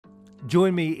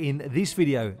Join me in this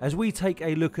video as we take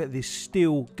a look at this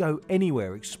steel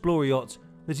go-anywhere explorer yacht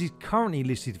that is currently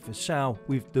listed for sale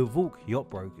with the Valk Yacht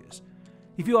Brokers.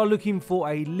 If you are looking for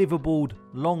a liveaboard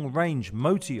long-range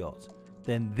motor yacht,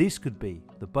 then this could be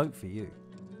the boat for you.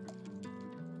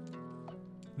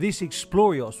 This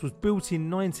explorer yacht was built in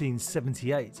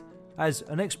 1978 as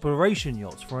an exploration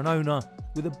yacht for an owner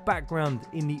with a background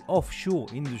in the offshore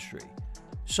industry.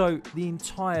 So the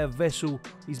entire vessel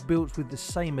is built with the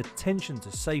same attention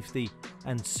to safety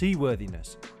and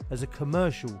seaworthiness as a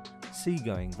commercial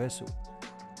seagoing vessel.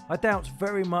 I doubt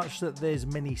very much that there's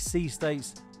many sea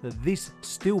states that this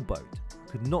steel boat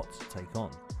could not take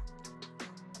on.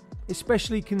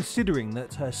 Especially considering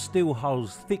that her steel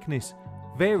hull's thickness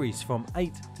varies from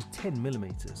 8 to 10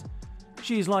 millimeters.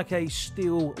 She is like a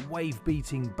steel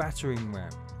wave-beating battering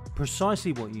ram,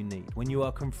 precisely what you need when you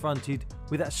are confronted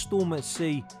with that storm at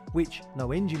sea which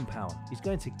no engine power is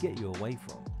going to get you away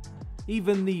from.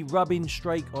 Even the rubbing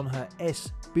strake on her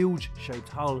S bilge-shaped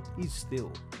hull is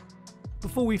steel.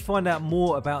 Before we find out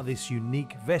more about this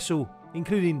unique vessel,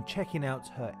 including checking out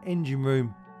her engine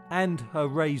room and her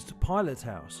raised pilot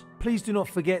house, please do not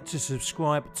forget to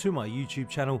subscribe to my YouTube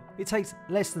channel. It takes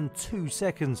less than 2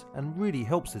 seconds and really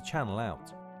helps the channel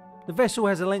out. The vessel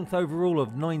has a length overall of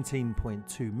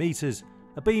 19.2 meters,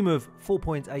 a beam of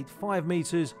 4.85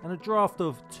 meters and a draft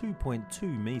of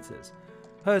 2.2 meters.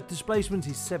 Her displacement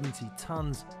is 70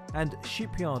 tons and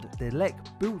Shipyard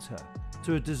Delec built her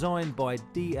to a design by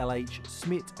DLH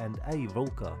Smith and A.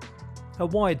 Volker. Her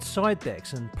wide side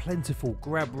decks and plentiful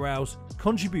grab rails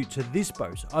contribute to this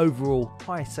boat's overall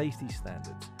high safety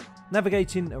standards.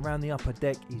 Navigating around the upper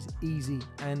deck is easy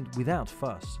and without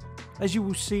fuss. As you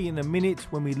will see in a minute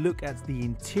when we look at the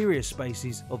interior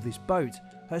spaces of this boat,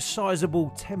 her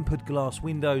sizable tempered glass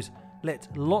windows let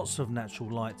lots of natural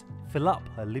light fill up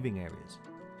her living areas.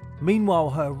 Meanwhile,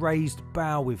 her raised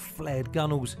bow with flared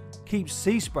gunnels keeps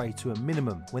sea spray to a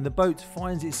minimum when the boat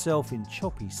finds itself in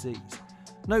choppy seas.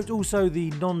 Note also the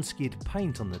non-skid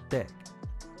paint on the deck.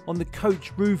 On the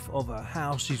coach roof of her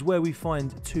house is where we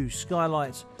find 2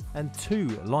 skylights and 2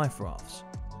 life rafts.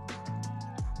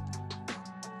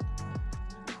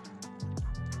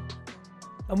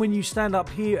 And when you stand up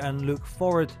here and look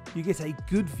forward, you get a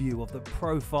good view of the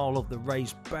profile of the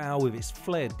raised bow with its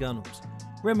flared gunnels,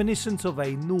 reminiscent of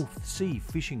a North Sea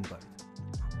fishing boat.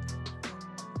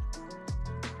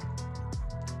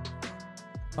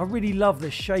 I really love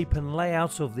the shape and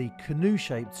layout of the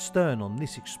canoe-shaped stern on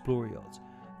this explorer yacht.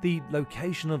 The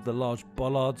location of the large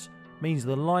bollards means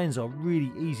the lines are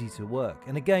really easy to work,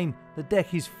 and again the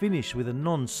deck is finished with a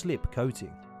non-slip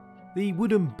coating. The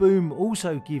wooden boom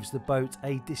also gives the boat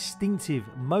a distinctive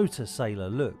motor sailor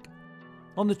look.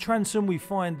 On the transom we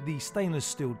find the stainless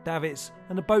steel davits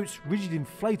and the boat's rigid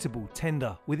inflatable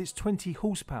tender with its 20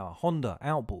 horsepower Honda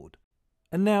outboard.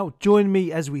 And now join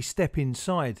me as we step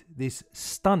inside this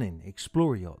stunning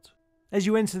explorer yacht. As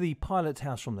you enter the pilot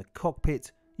house from the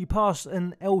cockpit, you pass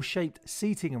an L-shaped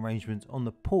seating arrangement on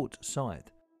the port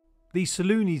side. The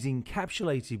saloon is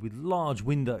encapsulated with large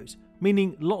windows,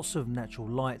 meaning lots of natural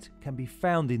light can be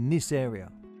found in this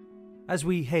area. As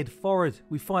we head forward,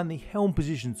 we find the helm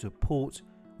position to port,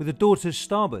 with a door to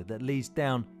starboard that leads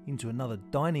down into another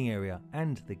dining area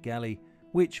and the galley,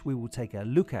 which we will take a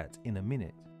look at in a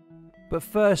minute. But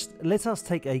first, let us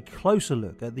take a closer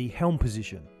look at the helm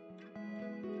position.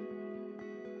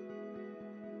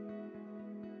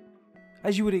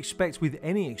 As you would expect with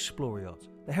any explorer yacht,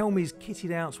 the helm is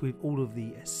kitted out with all of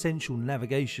the essential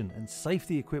navigation and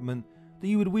safety equipment that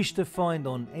you would wish to find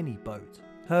on any boat.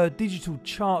 Her digital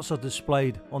charts are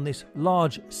displayed on this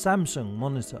large Samsung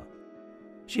monitor.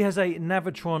 She has a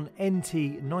Navitron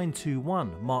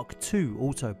NT921 Mark II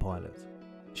autopilot.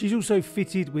 She's also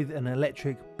fitted with an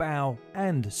electric bow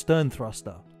and stern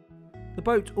thruster. The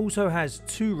boat also has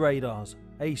 2 radars,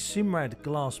 a Simrad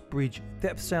glass bridge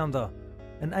depth sounder,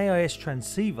 an AIS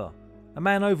transceiver, a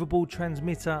man overboard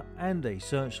transmitter and a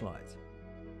searchlight.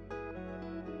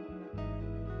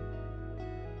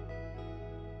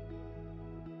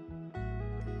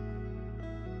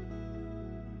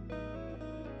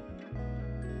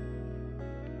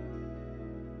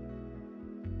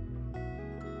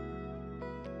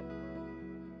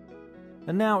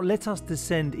 And now let us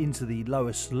descend into the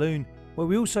lower saloon, where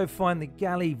we also find the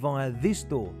galley via this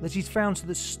door that is found to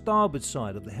the starboard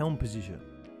side of the helm position.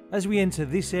 As we enter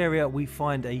this area, we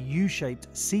find a U-shaped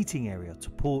seating area to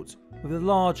port with a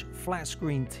large flat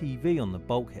screen TV on the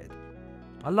bulkhead.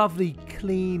 I love the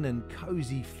clean and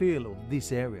cozy feel of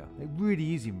this area, it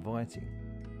really is inviting.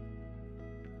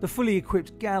 The fully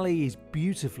equipped galley is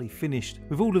beautifully finished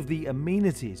with all of the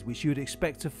amenities which you would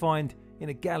expect to find in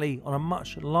a galley on a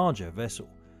much larger vessel.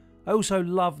 I also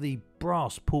love the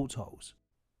brass portholes.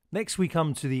 Next we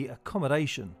come to the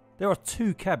accommodation. There are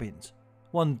 2 cabins,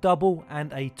 one double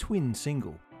and a twin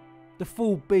single. The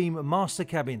full beam master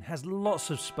cabin has lots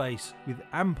of space with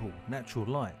ample natural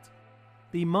light.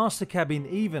 The master cabin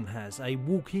even has a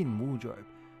walk-in wardrobe.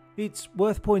 It's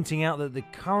worth pointing out that the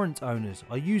current owners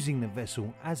are using the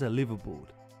vessel as a liveaboard.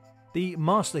 The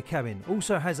master cabin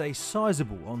also has a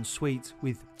sizable ensuite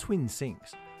with twin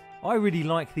sinks. I really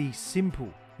like the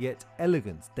simple yet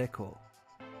elegant decor.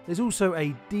 There's also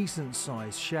a decent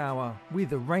sized shower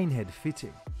with a rainhead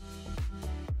fitting.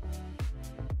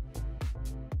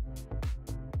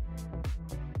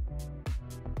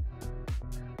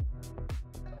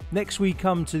 Next we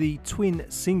come to the twin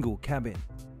single cabin.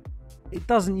 It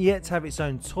doesn't yet have its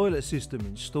own toilet system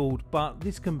installed, but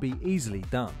this can be easily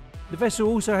done. The vessel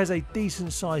also has a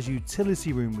decent sized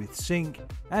utility room with sink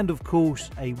and of course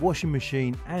a washing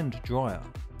machine and dryer.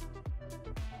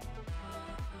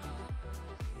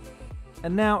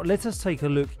 And now let us take a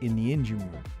look in the engine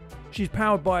room. She's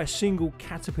powered by a single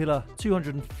Caterpillar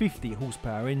 250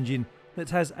 horsepower engine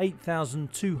that has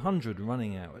 8,200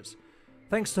 running hours.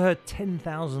 Thanks to her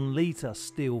 10,000 litre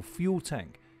steel fuel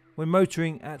tank, when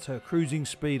motoring at her cruising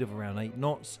speed of around 8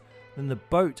 knots, then the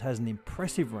boat has an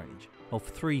impressive range of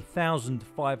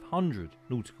 3,500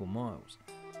 nautical miles.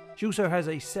 She also has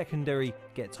a secondary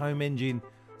Get Home engine,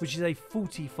 which is a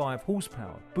 45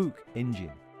 horsepower Buk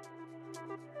engine.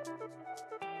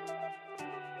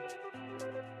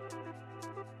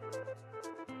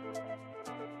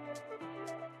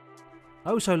 I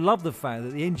also love the fact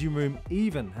that the engine room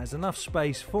even has enough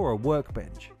space for a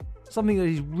workbench, something that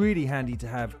is really handy to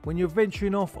have when you're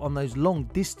venturing off on those long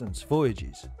distance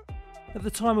voyages. At the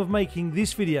time of making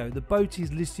this video, the boat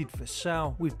is listed for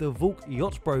sale with the Valk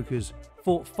Yacht Brokers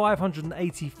for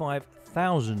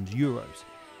 €585,000.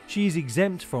 She is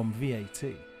exempt from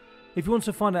VAT. If you want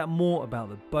to find out more about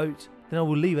the boat, then I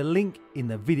will leave a link in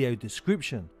the video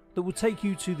description that will take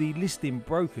you to the listing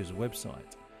broker's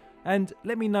website. And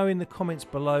let me know in the comments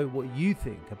below what you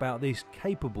think about this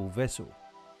capable vessel.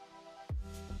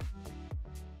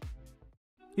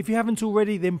 If you haven't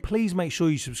already, then please make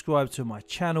sure you subscribe to my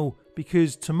channel,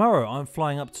 because tomorrow I'm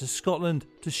flying up to Scotland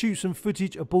to shoot some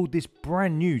footage aboard this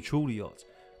brand new trawler yacht.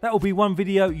 That will be one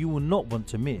video you will not want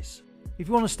to miss. If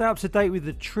you want to stay up to date with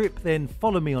the trip, then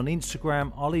follow me on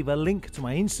Instagram. I'll leave a link to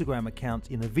my Instagram account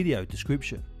in the video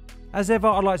description. As ever,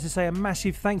 I'd like to say a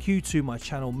massive thank you to my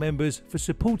channel members for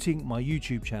supporting my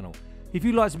YouTube channel. If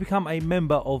you'd like to become a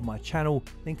member of my channel,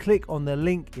 then click on the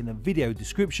link in the video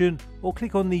description or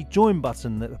click on the join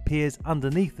button that appears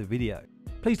underneath the video.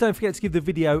 Please don't forget to give the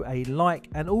video a like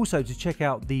and also to check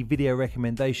out the video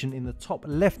recommendation in the top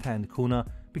left hand corner,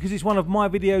 because it's one of my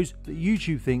videos that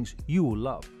YouTube thinks you will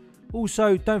love.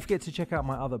 Also, don't forget to check out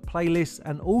my other playlists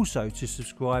and also to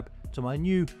subscribe to my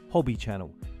new hobby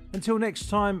channel. Until next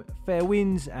time, fair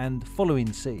winds and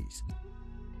following seas.